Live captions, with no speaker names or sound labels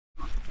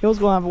Hey, what's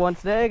going on, everyone?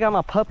 Today I got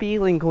my puppy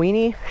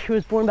Linguini. She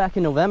was born back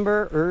in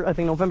November, or I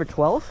think November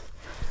 12th.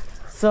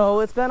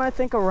 So it's been, I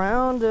think,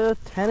 around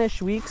 10-ish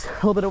weeks, a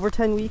little bit over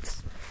 10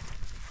 weeks.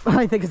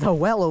 I think it's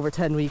well over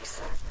 10 weeks.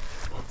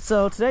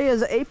 So today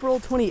is April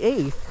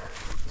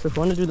 28th. So if you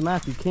want to do the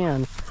math, you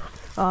can.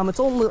 It's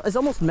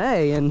almost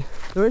May, and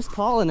there is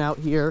pollen out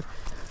here.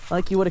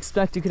 Like you would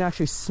expect, you can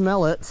actually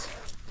smell it.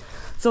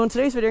 So in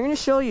today's video, I'm going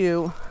to show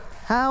you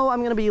how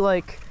I'm going to be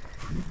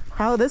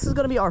how this is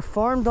going to be our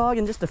farm dog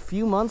in just a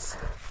few months.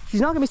 She's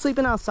not going to be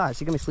sleeping outside.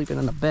 She's going to be sleeping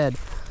in the bed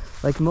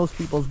like most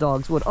people's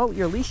dogs would. Oh,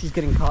 your leash is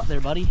getting caught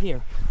there, buddy.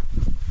 Here.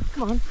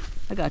 Come on.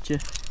 I got you.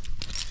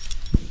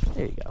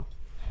 There you go.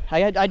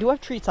 I do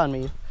have treats on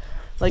me,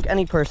 like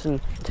any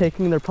person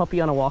taking their puppy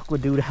on a walk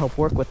would do to help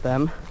work with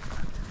them.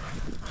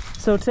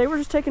 So today we're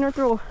just taking her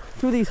through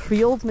these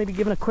fields, maybe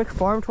giving a quick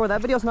farm tour.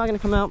 That video's not going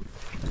to come out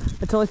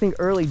until I think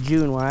early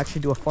June, when I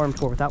actually do a farm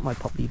tour without my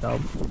puppy,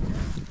 though.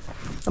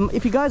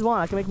 If you guys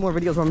want, I can make more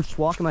videos where I'm just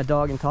walking my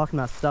dog and talking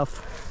about stuff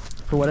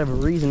for whatever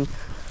reason.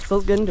 So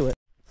let's get into it.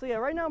 So yeah,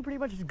 right now I'm pretty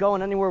much just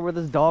going anywhere where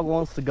this dog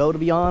wants to go, to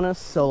be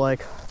honest. So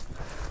like,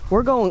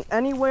 we're going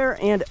anywhere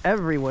and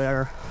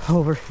everywhere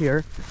over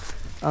here.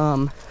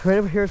 Right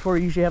over here is where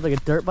we usually have like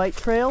a dirt bike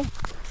trail.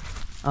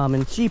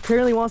 And she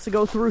apparently wants to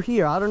go through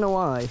here. I don't know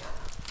why.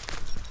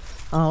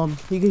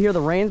 You can hear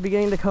the rain's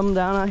beginning to come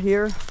down out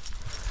here.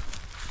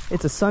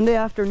 It's a Sunday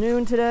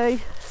afternoon today,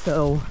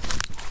 so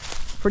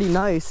pretty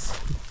nice,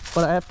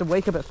 but I have to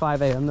wake up at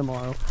 5 a.m.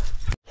 tomorrow.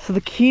 So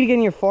the key to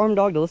getting your farm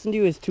dog to listen to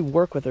you is to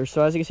work with her.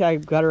 So as you can see,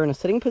 I've got her in a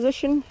sitting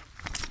position,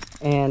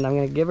 and I'm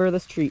gonna give her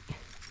this treat.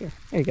 Here,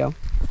 there you go.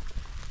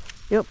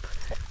 Yep,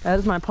 that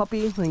is my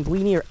puppy,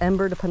 Linguini or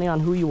Ember, depending on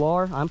who you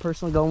are. I'm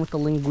personally going with the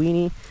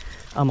Linguini.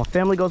 My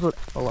family goes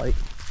with, like,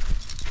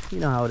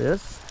 you know how it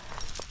is.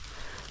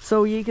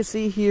 So you can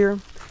see here,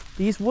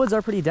 these woods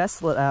are pretty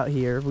desolate out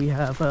here. We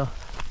have a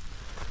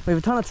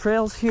ton of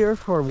trails here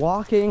for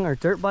walking or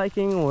dirt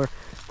biking or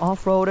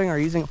off-roading or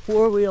using a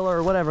four-wheeler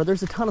or whatever.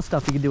 There's a ton of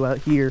stuff you can do out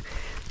here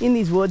in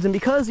these woods, and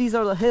because these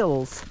are the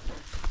hills,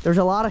 there's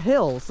a lot of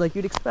hills like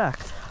you'd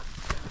expect.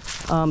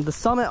 The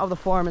summit of the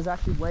farm is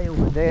actually way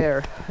over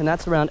there, and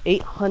that's around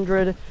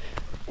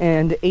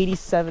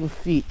 887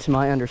 feet to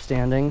my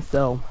understanding.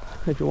 So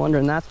if you're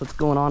wondering, that's what's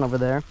going on over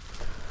there.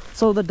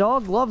 So the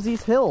dog loves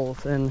these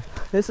hills, and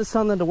this is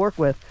something to work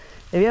with.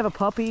 If you have a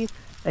puppy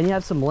and you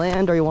have some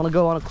land, or you want to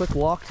go on a quick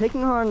walk,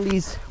 taking her on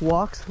these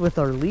walks with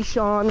her leash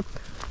on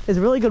is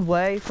a really good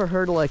way for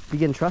her to like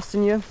begin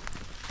trusting you.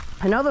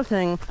 Another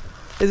thing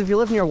is, if you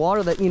live near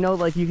water that you know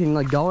like you can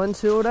like go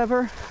into or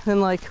whatever,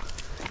 then like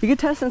you can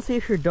test and see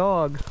if your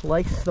dog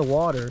likes the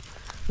water.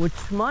 Which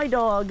my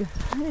dog,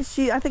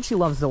 I think she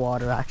loves the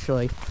water,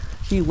 actually.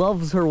 She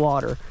loves her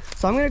water.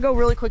 So I'm gonna go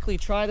really quickly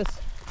try this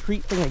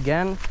treat thing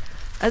again.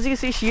 As you can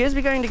see, she is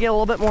beginning to get a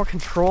little bit more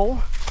control,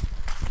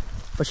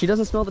 but she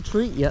doesn't smell the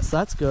treat yet, so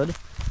that's good.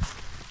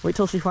 Wait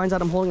till she finds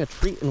out I'm holding a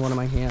treat in one of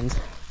my hands.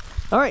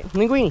 All right,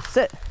 Linguini,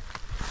 sit.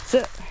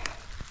 Sit.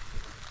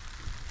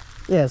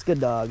 Yes, good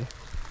dog.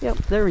 Yep,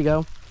 there we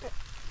go.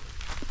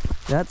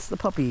 That's the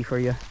puppy for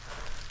you.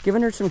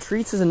 Giving her some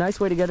treats is a nice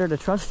way to get her to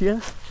trust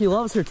you. She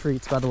loves her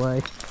treats, by the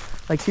way.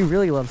 Like, she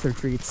really loves her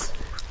treats.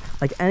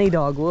 Like any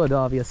dog would,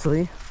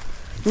 obviously.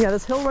 Yeah,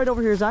 this hill right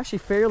over here is actually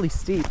fairly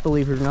steep,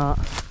 believe it or not.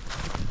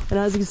 And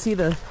as you can see,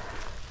 the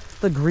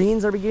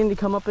greens are beginning to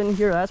come up in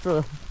here. That's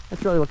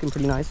really looking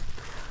pretty nice.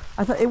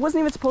 I thought it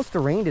wasn't even supposed to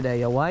rain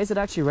today. Why is it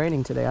actually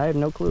raining today? I have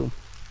no clue.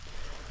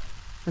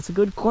 That's a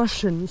good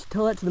question. You should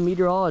tell that to the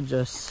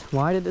meteorologists.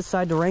 Why did it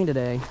decide to rain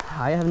today?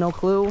 I have no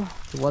clue.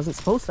 It wasn't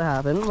supposed to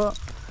happen, but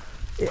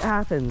it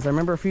happens. I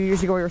remember a few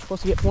years ago we were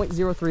supposed to get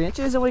 0.03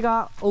 inches, and we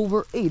got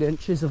over 8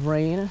 inches of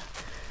rain.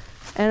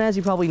 And as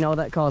you probably know,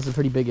 that caused a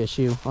pretty big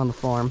issue on the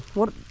farm.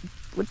 What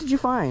did you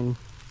find?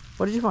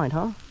 What did you find,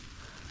 huh?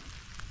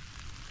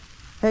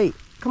 Hey,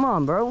 come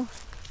on, bro.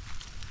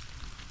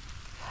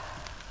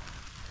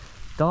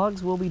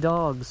 Dogs will be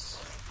dogs.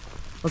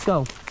 Let's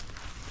go.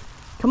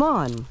 Come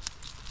on.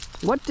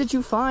 What did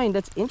you find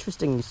that's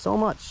interesting you so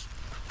much?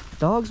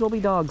 Dogs will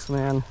be dogs,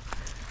 man.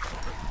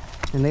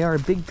 And they are a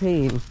big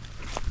pain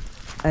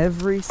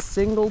every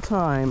single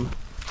time.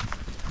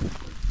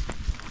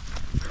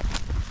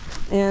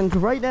 And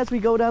right as we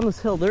go down this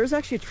hill, there's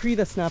actually a tree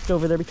that snapped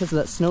over there because of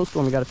that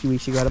snowstorm we got a few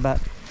weeks ago. Got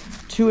about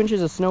 2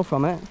 inches of snow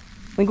from it.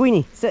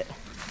 Linguini, sit.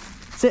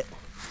 Sit.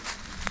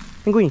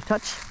 Linguini,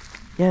 touch.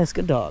 Yes,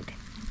 good dog.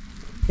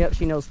 Yep,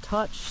 she knows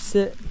touch,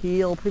 sit,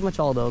 heel, pretty much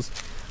all those.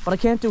 But I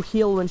can't do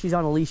heel when she's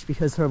on a leash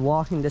because her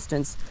walking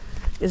distance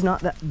is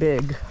not that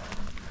big.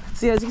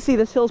 See, as you can see,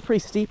 this hill's pretty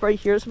steep right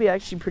here. This would be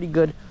actually pretty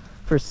good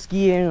for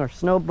skiing or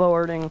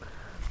snowboarding.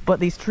 But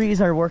these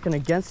trees are working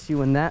against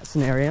you in that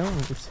scenario.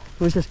 It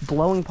was just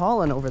blowing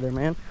pollen over there,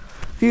 man.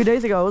 A few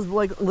days ago, it was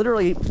like it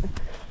literally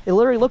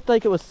looked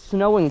like it was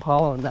snowing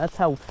pollen. That's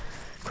how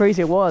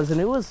crazy it was.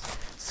 And it was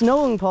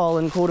snowing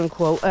pollen, quote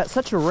unquote, at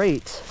such a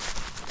rate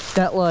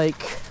that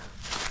like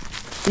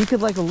you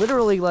could like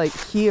literally like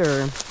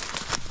hear,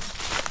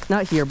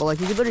 not hear, but like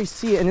you could literally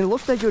see it, and it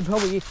looked like it would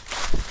probably,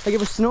 like if it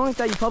was snowing like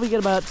that, you'd probably get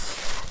about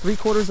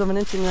 3/4 of an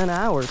inch in an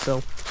hour.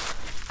 So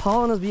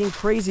pollen is being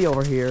crazy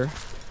over here.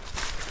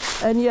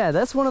 And yeah,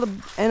 that's one of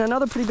the, and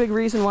another pretty big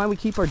reason why we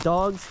keep our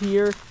dogs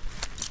here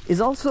is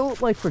also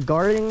like for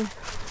guarding.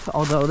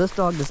 Although this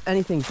dog does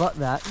anything but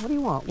that. What do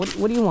you want?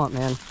 What do you want,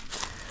 man?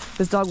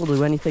 This dog will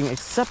do anything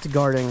except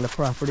guarding the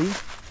property.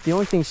 The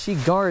only thing she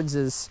guards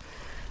is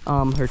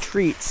her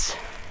treats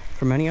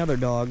from any other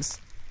dogs.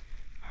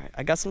 All right,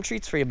 I got some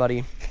treats for you,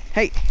 buddy.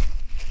 Hey,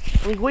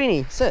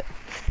 linguini, sit.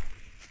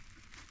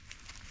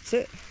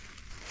 Sit.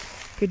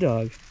 Good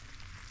dog.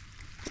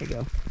 There you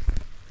go.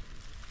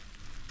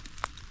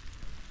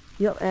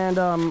 Yep, and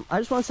I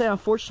just want to say,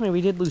 unfortunately,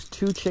 we did lose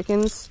 2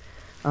 chickens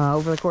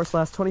over the course of the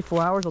last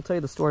 24 hours. I'll tell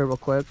you the story real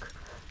quick.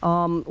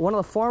 One of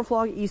the farm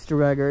flock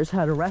Easter eggers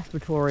had a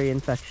respiratory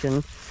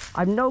infection.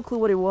 I have no clue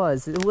what it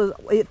was.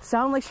 It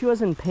sounded like she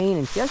was in pain,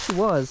 and yes, she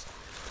was.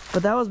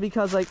 But that was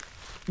because, like,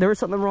 there was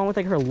something wrong with,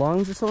 like, her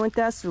lungs or something like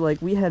that. So,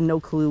 like, we had no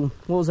clue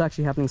what was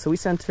actually happening. So we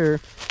sent her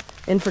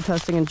in for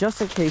testing, and just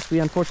in case, we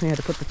unfortunately had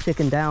to put the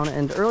chicken down.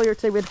 And earlier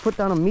today, we had to put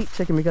down a meat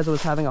chicken because it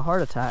was having a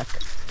heart attack.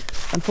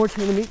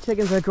 Unfortunately, the meat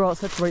chickens that grow at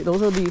such a rate,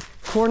 those are the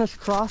Cornish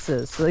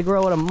crosses. So they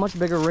grow at a much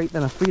bigger rate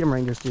than the Freedom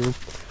Rangers do.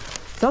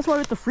 So that's why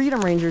with the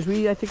Freedom Rangers,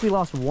 I think we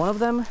lost one of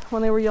them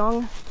when they were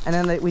young, and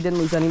then we didn't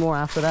lose any more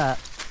after that.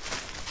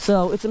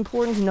 So it's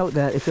important to note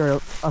that if you're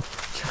a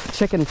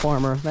chicken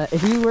farmer, that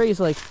if you raise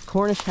like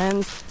Cornish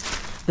hens,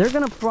 they're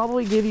gonna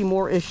probably give you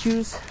more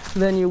issues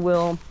than you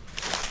will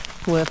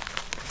with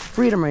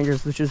Freedom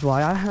Rangers, which is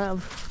why I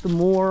have the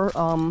more,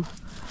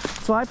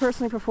 so I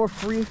personally prefer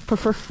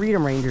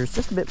Freedom Rangers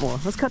just a bit more.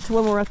 Let's cut to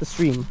when we're at the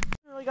stream.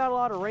 We really got a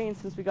lot of rain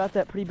since we got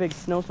that pretty big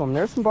snowstorm.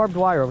 There's some barbed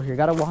wire over here.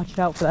 Got to watch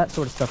out for that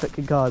sort of stuff. It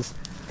could cause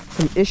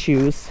some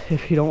issues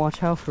if you don't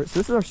watch out for it. So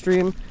this is our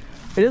stream.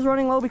 It is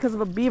running low because of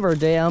a beaver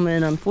dam,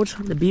 and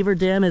unfortunately the beaver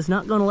dam is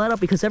not going to let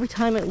up because every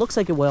time it looks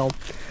like it will,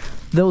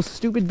 those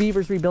stupid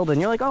beavers rebuild it.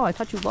 And you're like, oh, I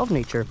thought you loved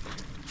nature.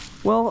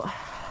 Well,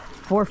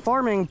 for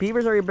farming,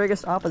 beavers are your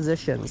biggest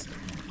oppositions.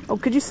 Oh,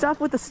 could you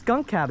stop with the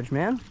skunk cabbage,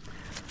 man?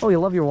 Oh, you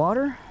love your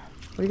water?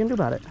 What are you gonna do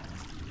about it?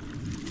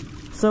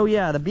 So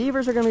yeah, the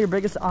beavers are gonna be your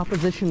biggest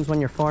oppositions when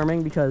you're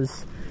farming,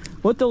 because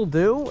what they'll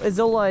do is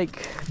they'll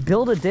like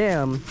build a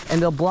dam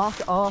and they'll block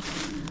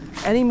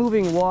off any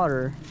moving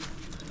water.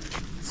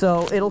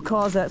 So it'll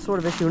cause that sort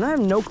of issue. And I have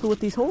no clue what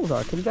these holes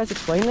are. Can you guys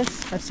explain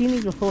this? I've seen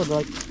these before. They're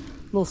like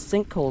little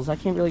sinkholes. I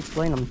can't really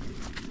explain them.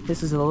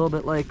 This is a little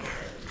bit like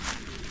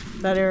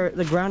that area.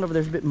 The ground over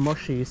there is a bit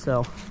mushy,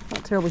 so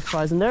not terribly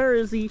surprised. And there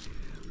is the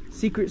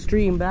secret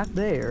stream back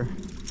there,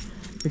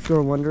 if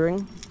you're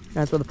wondering.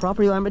 That's where the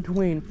property line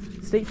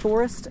between State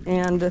Forest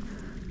and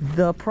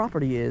the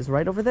property is,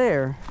 right over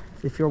there,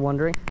 if you're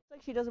wondering. Looks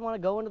like she doesn't want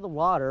to go into the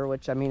water,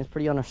 which I mean is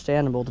pretty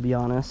understandable, to be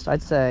honest.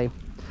 I'd say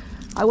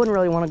I wouldn't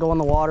really want to go in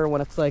the water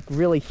when it's like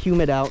really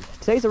humid out.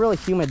 Today's a really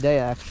humid day,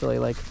 actually.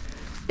 Like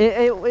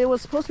it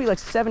was supposed to be like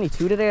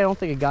 72 today. I don't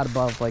think it got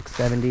above like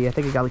 70. I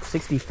think it got like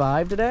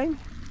 65 today.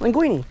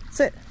 Linguini,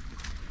 sit.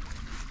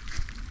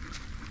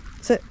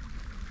 Sit.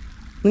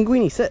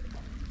 Linguini, sit.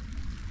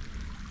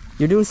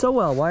 You're doing so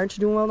well. Why aren't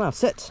you doing well now?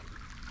 Sit.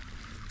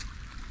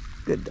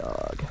 Good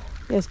dog.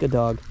 Yes, good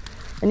dog.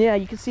 And yeah,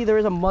 you can see there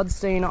is a mud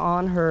stain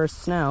on her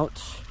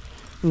snout.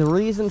 And the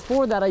reason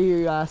for that, are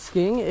you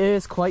asking,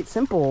 is quite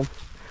simple.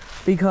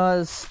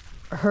 Because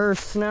her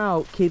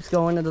snout keeps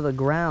going into the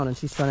ground and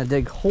she's trying to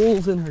dig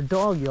holes in her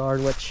dog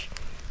yard, which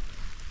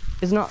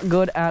is not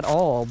good at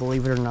all,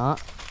 believe it or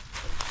not.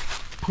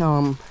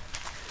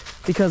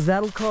 Because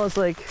that'll cause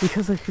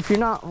because if you're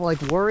not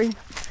like worried,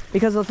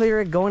 because if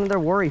you're going in there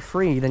worry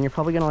free, then you're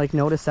probably gonna like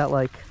notice that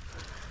like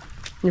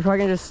you're probably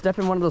gonna just step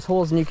in one of those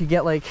holes and you could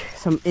get like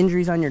some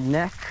injuries on your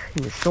neck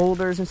and your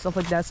shoulders and stuff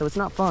like that. So it's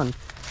not fun.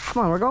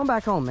 Come on, we're going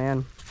back home,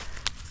 man.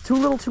 It's too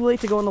little too late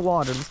to go in the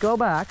water. Let's go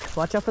back.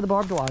 Watch out for the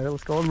barbed wire.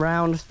 Let's go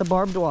around the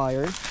barbed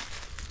wire.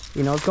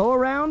 You know, go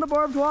around the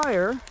barbed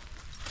wire.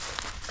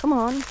 Come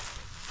on.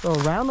 Go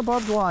around the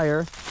barbed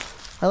wire.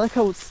 I like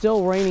how it's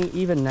still raining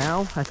even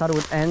now. I thought it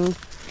would end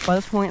by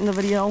this point in the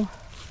video,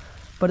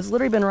 but it's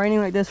literally been raining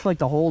like this for like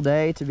the whole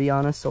day, to be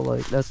honest. So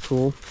like, that's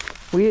cool.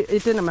 It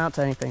didn't amount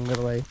to anything,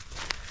 literally.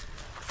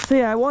 So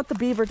yeah, I want the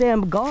beaver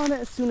dam gone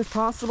as soon as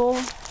possible.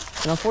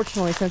 And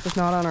unfortunately, since it's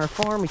not on our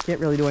farm, we can't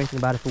really do anything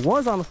about it. If it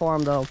was on the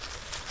farm though,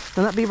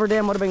 then that beaver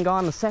dam would have been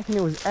gone the second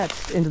it was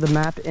etched into the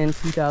map in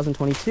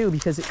 2022,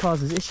 because it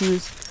causes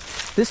issues.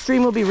 This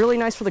stream will be really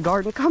nice for the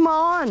garden. Come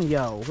on,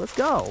 yo, let's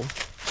go.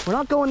 We're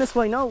not going this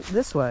way, no,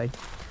 this way.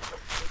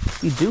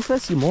 You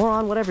doofus, you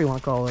moron, whatever you want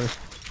to call her.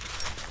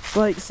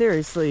 Like,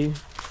 seriously.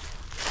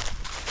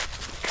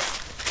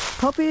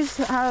 Puppies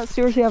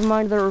seriously have a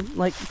mind. There are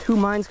like 2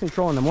 minds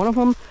controlling them. One of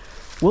them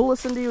will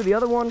listen to you, the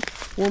other one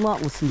will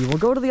not listen to you. We'll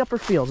go to the upper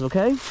fields,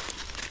 okay?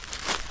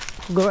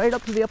 We'll go right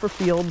up to the upper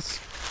fields,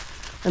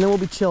 and then we'll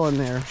be chilling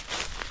there.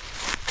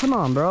 Come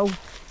on, bro.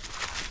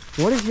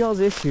 What is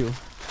y'all's issue?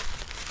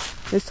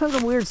 There's tons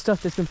of weird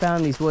stuff that's been found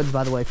in these woods,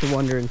 by the way, if you're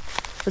wondering.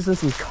 There's been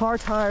some car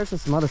tires and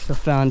some other stuff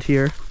found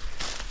here.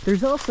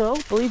 There's also,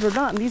 believe it or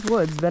not, in these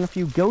woods, been a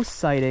few ghost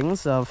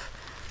sightings of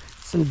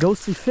some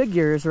ghostly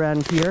figures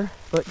around here,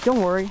 but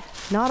don't worry,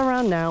 not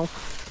around now.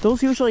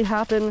 Those usually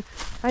happen,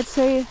 I'd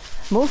say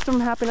most of them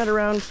happen at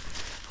around,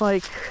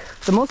 like,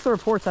 the most of the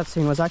reports I've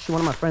seen was actually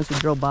one of my friends who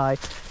drove by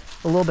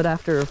a little bit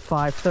after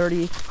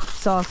 5:30,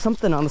 saw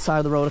something on the side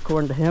of the road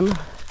according to him.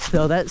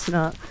 So that's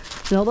not,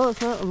 and although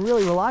it's not a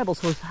really reliable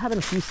source, having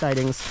a few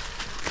sightings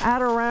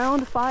at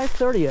around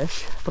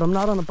 5:30ish, but I'm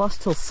not on the bus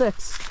till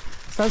 6,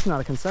 so that's not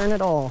a concern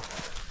at all.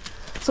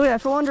 So yeah,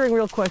 if you're wondering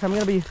real quick, I'm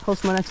gonna be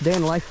posting my next day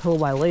in life a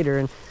little while later,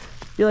 and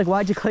you're like,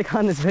 why'd you click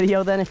on this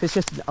video then if it's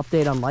just an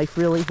update on life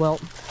really? Well,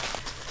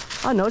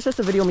 I don't know, it's just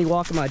a video of me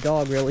walking my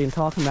dog really and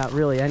talking about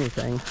really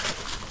anything.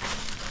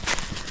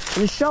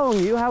 And showing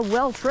you how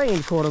well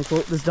trained, quote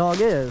unquote, this dog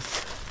is,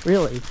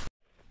 really.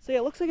 So yeah,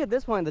 it looks like at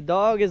this point the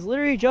dog is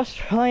literally just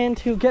trying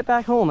to get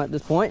back home at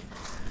this point.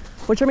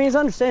 Which I mean is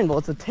understandable.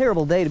 It's a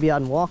terrible day to be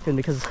out and walking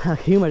because of how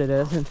humid it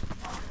is. And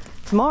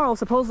tomorrow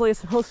supposedly it's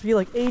supposed to be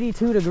like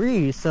 82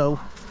 degrees, so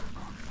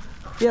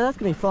yeah, that's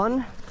gonna be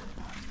fun.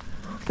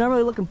 Not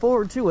really looking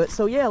forward to it.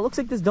 So yeah, it looks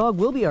like this dog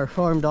will be our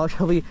farm dog.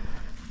 She'll be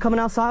coming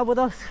outside with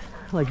us,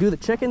 like do the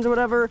chickens or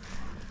whatever.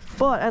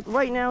 But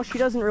right now she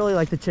doesn't really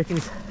like the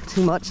chickens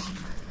too much.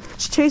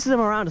 She chases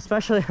them around,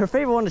 especially her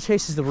favorite one to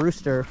chase is the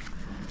rooster.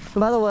 And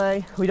by the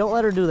way, we don't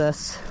let her do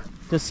this,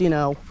 just so you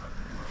know.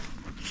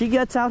 She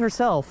gets out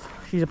herself.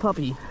 She's a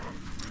puppy.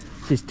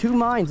 She's two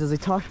minds, as I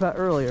talked about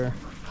earlier.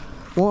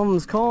 One of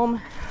them's calm,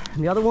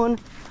 and the other one,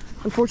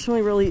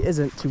 unfortunately, really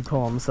isn't too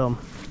calm. So,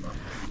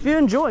 if you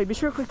enjoyed, be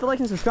sure to click the like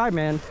and subscribe,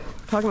 man.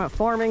 We're talking about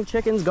farming,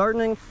 chickens,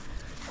 gardening,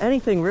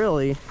 anything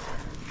really.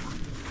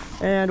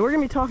 And we're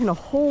gonna be talking a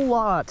whole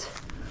lot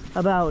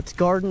about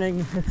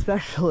gardening,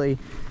 especially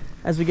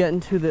as we get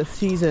into the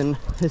season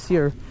this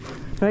year.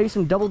 Maybe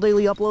some double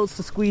daily uploads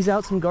to squeeze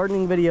out some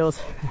gardening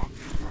videos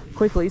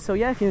quickly. So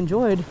yeah, if you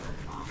enjoyed,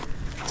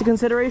 it's a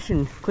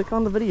consideration. Click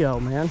on the video,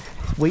 man.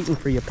 Waiting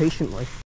for you patiently.